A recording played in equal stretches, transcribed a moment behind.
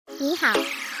你好，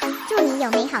祝你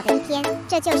有美好的一天。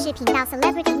这就是频道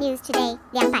Celebrity News Today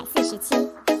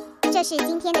 247。这是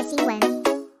今天的新闻。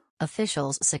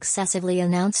Officials successively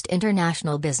announced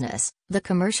international business. The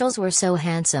commercials were so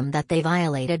handsome that they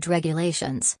violated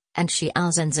regulations, and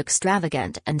Xiao Zhan's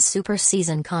extravagant and super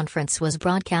season conference was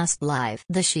broadcast live.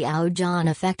 The Xiao Zhan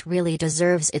Effect really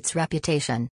deserves its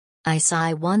reputation. I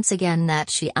sigh once again that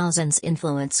Xiao Zhan's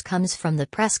influence comes from the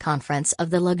press conference of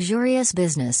the luxurious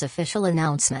business official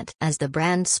announcement. As the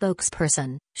brand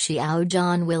spokesperson, Xiao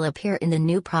Zhan will appear in the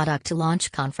new product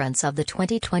launch conference of the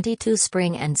 2022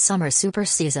 spring and summer super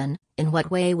season. In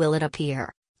what way will it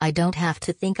appear? I don't have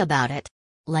to think about it.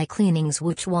 Like Li Ning's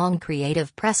Wuchuang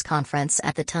creative press conference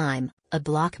at the time, a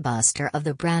blockbuster of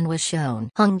the brand was shown.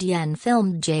 Hung Dian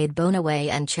filmed Jade Bonaway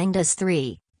and Chengda's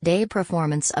 3-day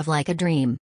performance of Like a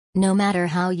Dream. No matter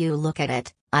how you look at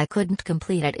it, I couldn't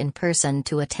complete it in person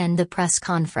to attend the press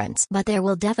conference. But there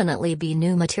will definitely be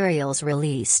new materials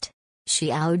released.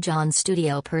 Xiao Zhan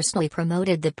Studio personally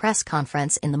promoted the press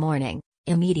conference in the morning.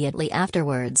 Immediately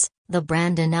afterwards, the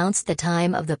brand announced the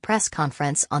time of the press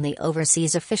conference on the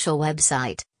overseas official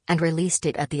website, and released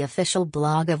it at the official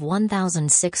blog of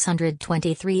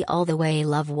 1623 All the Way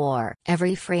Love War.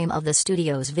 Every frame of the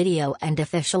studio's video and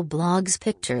official blog's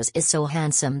pictures is so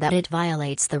handsome that it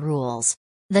violates the rules.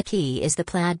 The key is the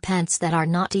plaid pants that are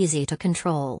not easy to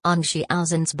control. On Xiao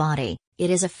Zhan's body,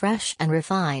 it is a fresh and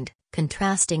refined,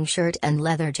 contrasting shirt and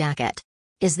leather jacket.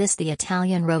 Is this the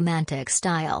Italian romantic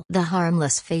style? The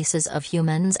harmless faces of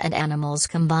humans and animals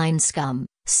combine scum,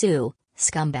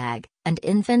 scumbag, and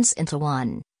infants into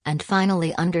one. And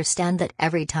finally understand that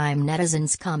every time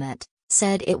netizens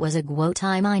said it was a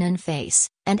Guotaiminen face,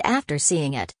 and after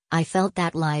seeing it, I felt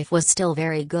that life was still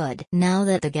very good. Now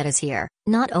that the get is here,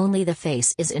 not only the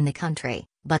face is in the country,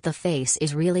 but the face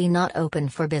is really not open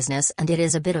for business, and it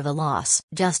is a bit of a loss.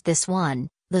 Just this one,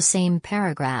 the same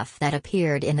paragraph that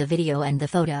appeared in the video and the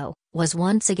photo, was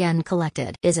once again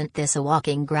collected. Isn't this a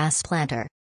walking grass planter?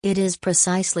 It is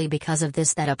precisely because of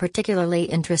this that a particularly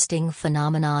interesting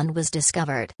phenomenon was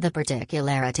discovered. The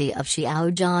particularity of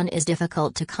Xiao Zhan is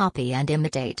difficult to copy and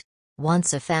imitate.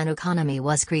 Once a fan economy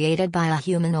was created by a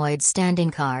humanoid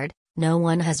standing card, no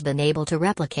one has been able to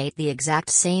replicate the exact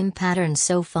same pattern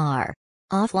so far.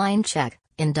 Offline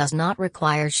check-in does not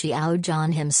require Xiao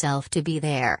Zhan himself to be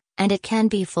there, and it can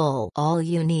be full. All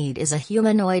you need is a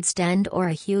humanoid stand or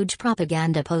a huge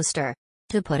propaganda poster.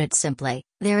 To put it simply,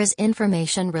 there is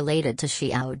information related to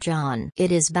Xiao Zhan.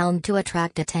 It is bound to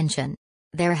attract attention.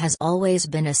 There has always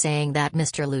been a saying that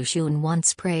Mr. Lu Xun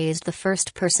once praised the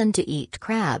first person to eat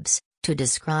crabs, to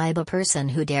describe a person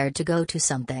who dared to go to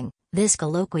something. This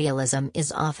colloquialism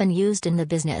is often used in the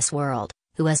business world.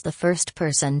 Who is the first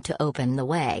person to open the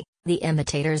way, the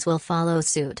imitators will follow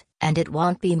suit, and it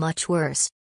won't be much worse.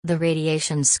 The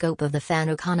radiation scope of the fan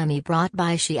economy brought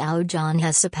by Xiao Zhan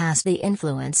has surpassed the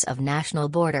influence of national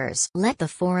borders. Let the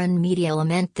foreign media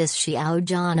lament this Xiao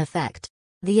Zhan effect.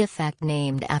 The effect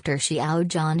named after Xiao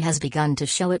Zhan has begun to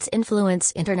show its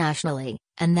influence internationally,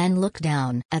 and then look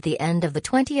down. At the end of the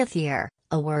 20th year,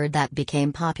 a word that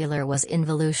became popular was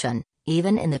involution,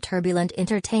 even in the turbulent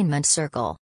entertainment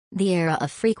circle. The era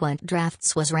of frequent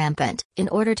drafts was rampant. In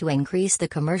order to increase the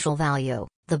commercial value,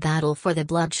 the battle for the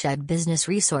bloodshed business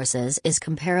resources is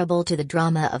comparable to the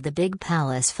drama of the big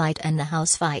palace fight and the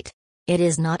house fight. It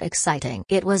is not exciting.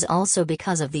 It was also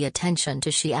because of the attention to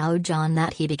Xiao Zhan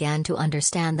that he began to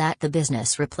understand that the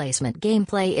business replacement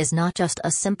gameplay is not just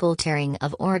a simple tearing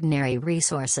of ordinary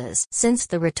resources. Since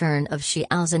the return of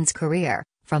Xiao Zhan's career,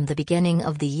 from the beginning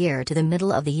of the year to the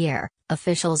middle of the year,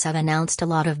 officials have announced a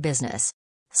lot of business.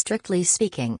 Strictly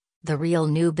speaking, the real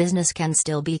new business can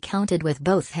still be counted with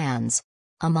both hands.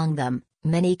 Among them,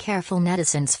 many careful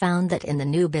netizens found that in the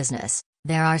new business,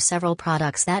 there are several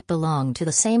products that belong to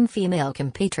the same female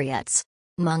compatriots.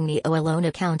 Meng Nio alone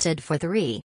accounted for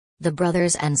 3. The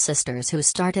brothers and sisters who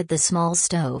started the small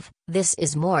stove. This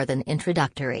is more than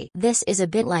introductory. This is a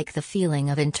bit like the feeling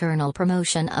of internal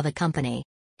promotion of a company.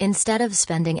 Instead of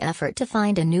spending effort to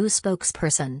find a new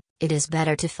spokesperson, it is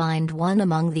better to find one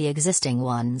among the existing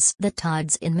ones. The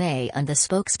Todds in May and the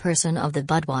spokesperson of the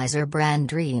Budweiser brand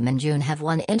Dream in June have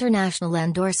won international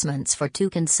endorsements for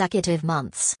 2 consecutive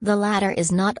months. The latter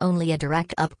is not only a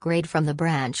direct upgrade from the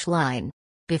branch line.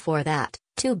 Before that,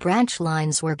 2 branch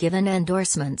lines were given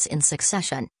endorsements in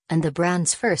succession, and the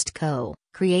brand's first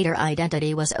co-creator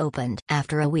identity was opened.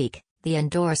 After a week, the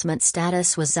endorsement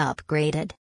status was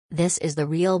upgraded. This is the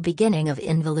real beginning of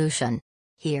involution.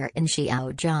 Here in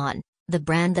Xiao Zhan, the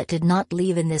brand that did not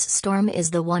leave in this storm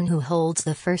is the one who holds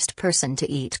the first person to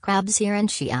eat crabs here in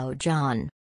Xiao Zhan.